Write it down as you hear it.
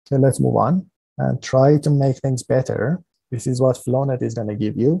So let's move on and try to make things better. This is what FlowNet is going to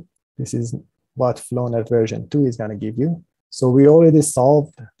give you. This is what FlowNet version 2 is going to give you. So we already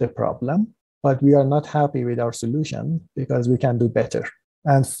solved the problem, but we are not happy with our solution because we can do better.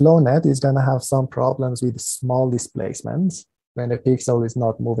 And FlowNet is going to have some problems with small displacements when the pixel is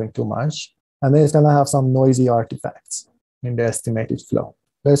not moving too much. And then it's going to have some noisy artifacts in the estimated flow.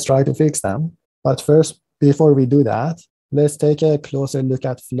 Let's try to fix them. But first, before we do that, let's take a closer look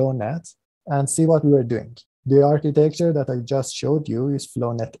at FlowNet and see what we were doing. The architecture that I just showed you is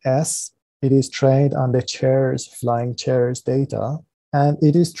FlowNet S. It is trained on the chairs, flying chairs data, and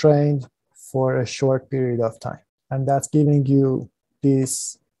it is trained for a short period of time. And that's giving you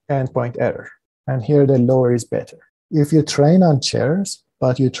this endpoint error. And here the lower is better. If you train on chairs,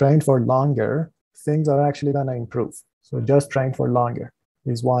 but you train for longer, things are actually going to improve. So just train for longer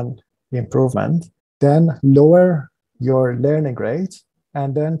is one improvement. Then lower your learning rate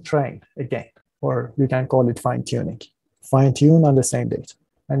and then train again, or you can call it fine-tuning. Fine-tune on the same data,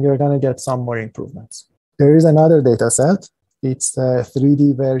 and you're going to get some more improvements. There is another data set. It's a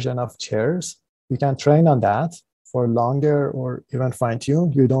 3D version of chairs. You can train on that for longer or even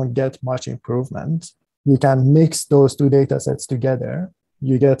fine-tune. You don't get much improvement. You can mix those two data sets together.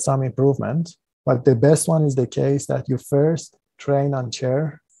 You get some improvement. But the best one is the case that you first train on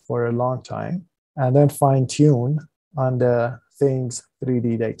chair for a long time and then fine-tune on the things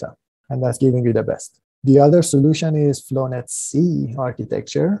 3D data. And that's giving you the best. The other solution is FlowNet C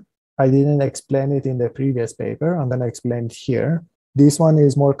architecture. I didn't explain it in the previous paper. I'm going to explain it here. This one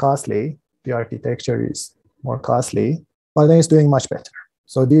is more costly. The architecture is more costly, but then it's doing much better.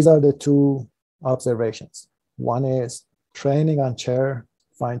 So these are the two observations. One is training on chair,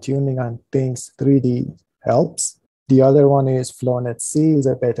 fine-tuning on things 3D helps. The other one is FlowNet C is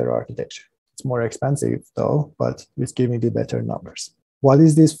a better architecture. It's more expensive though, but it's giving the better numbers. What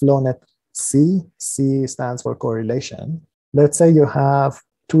is this FlowNet C? C stands for correlation. Let's say you have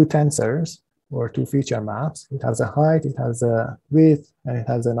two tensors or two feature maps. It has a height, it has a width, and it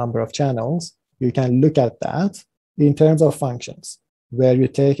has a number of channels. You can look at that in terms of functions, where you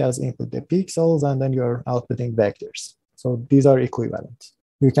take as input the pixels and then you're outputting vectors. So these are equivalent.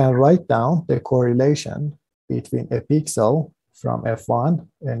 You can write down the correlation between a pixel from F1,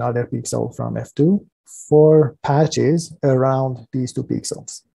 another pixel from F2, for patches around these two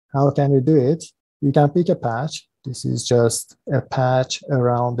pixels. How can you do it? You can pick a patch. This is just a patch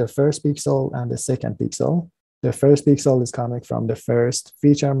around the first pixel and the second pixel. The first pixel is coming from the first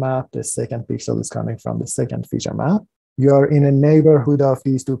feature map. The second pixel is coming from the second feature map. You are in a neighborhood of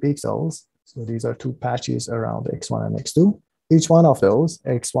these two pixels. So these are two patches around X1 and X2. Each one of those,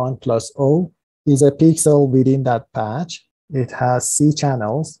 X1 plus O, is a pixel within that patch. It has C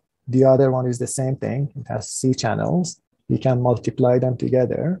channels. The other one is the same thing. It has C channels. You can multiply them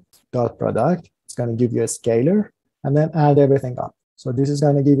together, dot product. It's going to give you a scalar, and then add everything up. So this is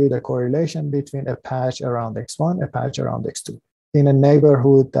going to give you the correlation between a patch around X1, a patch around X2, in a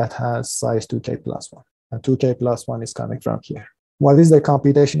neighborhood that has size 2K plus 1. And 2K plus 1 is coming from here. What is the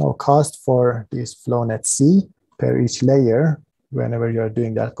computational cost for this FlowNet C per each layer whenever you're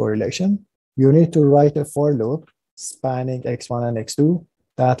doing that correlation? You need to write a for loop spanning X1 and X2.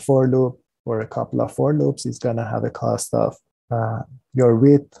 That for loop, or a couple of for loops, is going to have a cost of your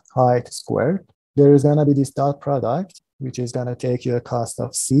width, height squared. There is going to be this dot product, which is going to take you a cost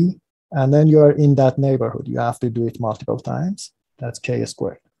of C. And then you're in that neighborhood. You have to do it multiple times. That's K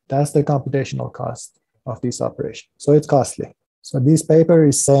squared. That's the computational cost of this operation. So it's costly. So this paper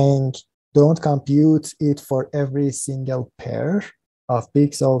is saying, don't compute it for every single pair of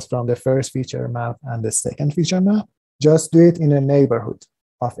pixels from the first feature map and the second feature map. Just do it in a neighborhood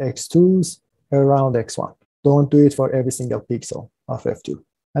of X2s around X1. Don't do it for every single pixel of F2.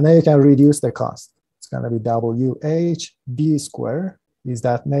 And then you can reduce the cost. It's going to be WHD square is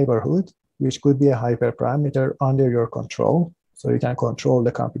that neighborhood, which could be a hyperparameter under your control. So you can control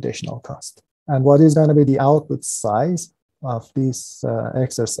the computational cost. And what is going to be the output size of this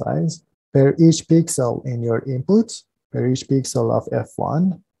exercise? Per each pixel in your input, per each pixel of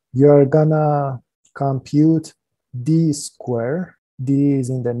F1, you're going to compute D square. D is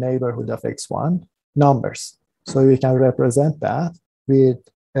in the neighborhood of X1 numbers. So you can represent that with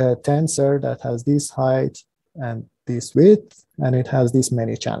a tensor that has this height and this width, and it has this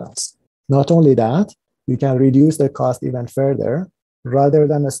many channels. Not only that, you can reduce the cost even further. Rather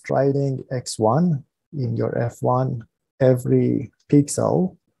than striding X1 in your F1 every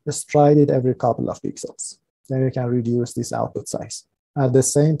pixel, stride it every couple of pixels. Then you can reduce this output size. At the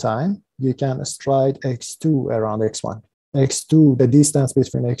same time, you can stride X2 around X1. X2, the distance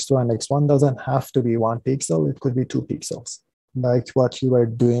between X2 and X1 doesn't have to be 1 pixel. It could be 2 pixels. like what you were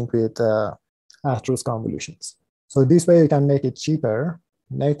doing with Astrus convolutions. So this way you can make it cheaper.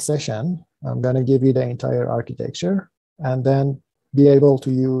 Next session, I'm going to give you the entire architecture and then be able to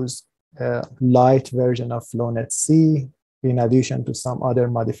use a light version of FlowNet C in addition to some other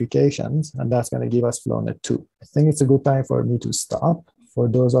modifications, and that's going to give us FlowNet 2. I think it's a good time for me to stop. For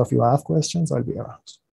those of you who have questions, I'll be around.